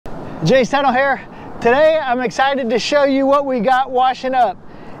Jace Tunnell here. Today I'm excited to show you what we got washing up.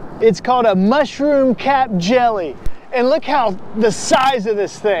 It's called a mushroom cap jelly. And look how the size of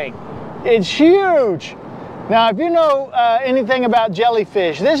this thing. It's huge. Now if you know anything about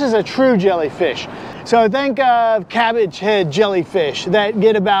jellyfish, this is a true jellyfish. So think of cabbage head jellyfish that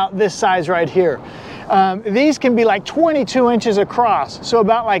get about this size right here. These can be like 22 inches across, so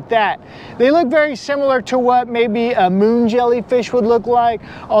about like that. They look very similar to what maybe a moon jellyfish would look like,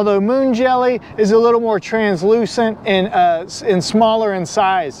 although moon jelly is a little more translucent and smaller in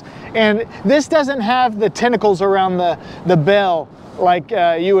size. And this doesn't have the tentacles around the bell like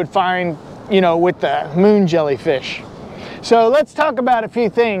you would find, you know, with the moon jellyfish. So let's talk about a few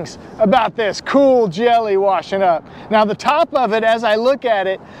things about this cool jelly washing up. Now the top of it, as I look at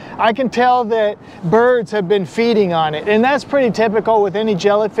it, I can tell that birds have been feeding on it. And that's pretty typical with any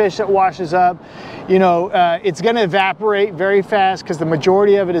jellyfish that washes up. You know, it's gonna evaporate very fast because the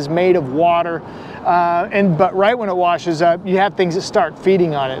majority of it is made of water. But right when it washes up, you have things that start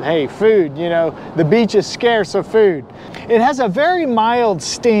feeding on it. Hey, food, you know, the beach is scarce of food. It has a very mild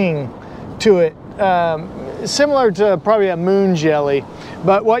sting to it. Similar to probably a moon jelly,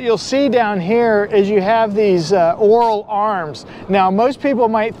 but what you'll see down here is you have these oral arms. Now most people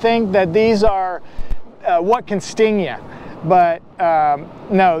might think that these are what can sting you, but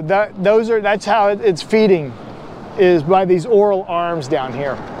no, that's how it's feeding, is by these oral arms down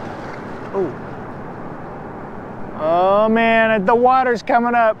here. Oh man, the water's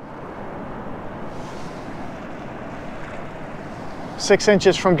coming up. 6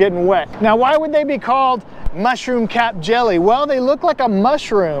 inches from getting wet. Now why would they be called mushroom cap jelly? Well, they look like a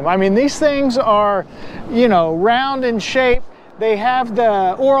mushroom. I mean, these things are, you know, round in shape. They have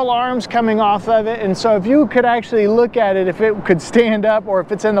the oral arms coming off of it, and so if you could actually look at it, if it could stand up or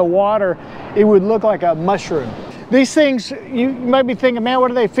if it's in the water, it would look like a mushroom. These things, you might be thinking, man, what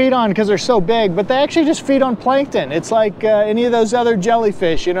do they feed on because they're so big? But they actually just feed on plankton. It's like any of those other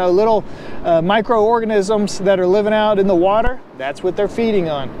jellyfish, you know, little microorganisms that are living out in the water. That's what they're feeding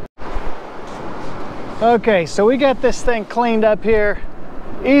on. Okay, so we got this thing cleaned up here.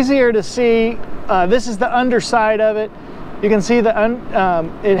 Easier to see. This is the underside of it. You can see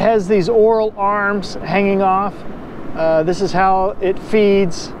it has these oral arms hanging off. This is how it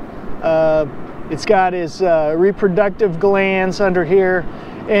feeds. It's got his reproductive glands under here.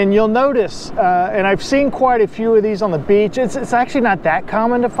 And you'll notice, and I've seen quite a few of these on the beach. It's actually not that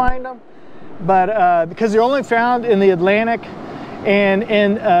common to find them, but because they're only found in the Atlantic and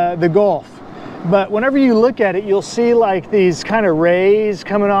in the Gulf. But whenever you look at it, you'll see like these kind of rays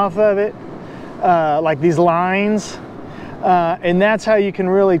coming off of it, like these lines. And that's how you can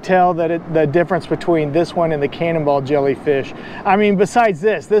really tell that the difference between this one and the cannonball jellyfish. I mean, besides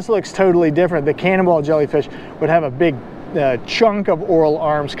this looks totally different. The cannonball jellyfish would have a big chunk of oral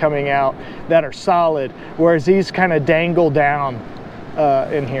arms coming out that are solid, whereas these kind of dangle down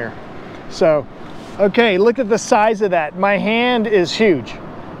in here. So, okay, look at the size of that. My hand is huge.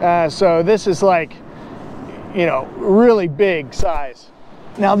 So this is like, you know, really big size.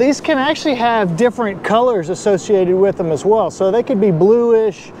 Now these can actually have different colors associated with them as well. So they could be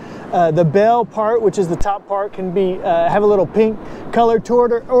bluish. The bell part, which is the top part, can be have a little pink color to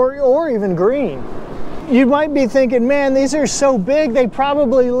it, or even green. You might be thinking, man, these are so big, they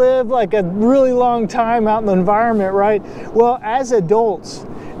probably live like a really long time out in the environment, right? Well, as adults,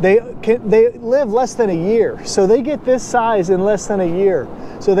 they live less than a year. So they get this size in less than a year.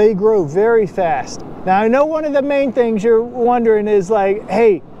 So they grow very fast. Now I know one of the main things you're wondering is like,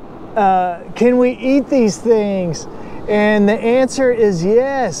 hey, can we eat these things? And the answer is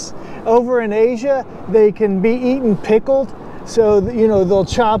yes. Over in Asia, they can be eaten pickled. So, you know, they'll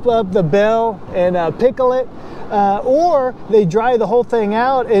chop up the bell and pickle it, or they dry the whole thing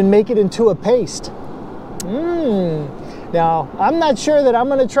out and make it into a paste. Now, I'm not sure that I'm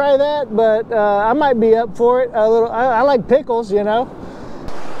gonna try that, but I might be up for it. I like pickles, you know.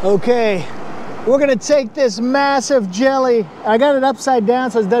 Okay, we're gonna take this massive jelly. I got it upside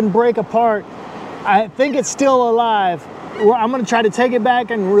down so it doesn't break apart. I think it's still alive. I'm gonna try to take it back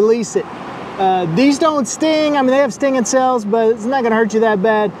and release it. These don't sting. I mean, they have stinging cells, but it's not gonna hurt you that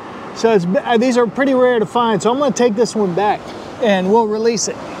bad. So these are pretty rare to find. So I'm gonna take this one back and we'll release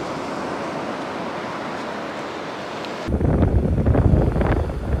it.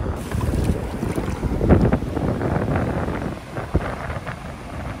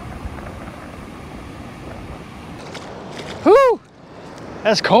 Whew,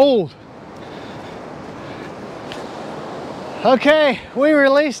 that's cold. Okay, we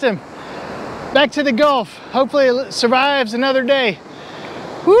released him. Back to the Gulf. Hopefully it survives another day.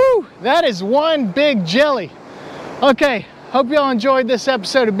 Woo, that is one big jelly. Okay, Hope y'all enjoyed this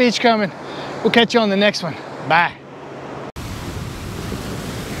episode of Beachcombing. We'll catch you on the next one. Bye.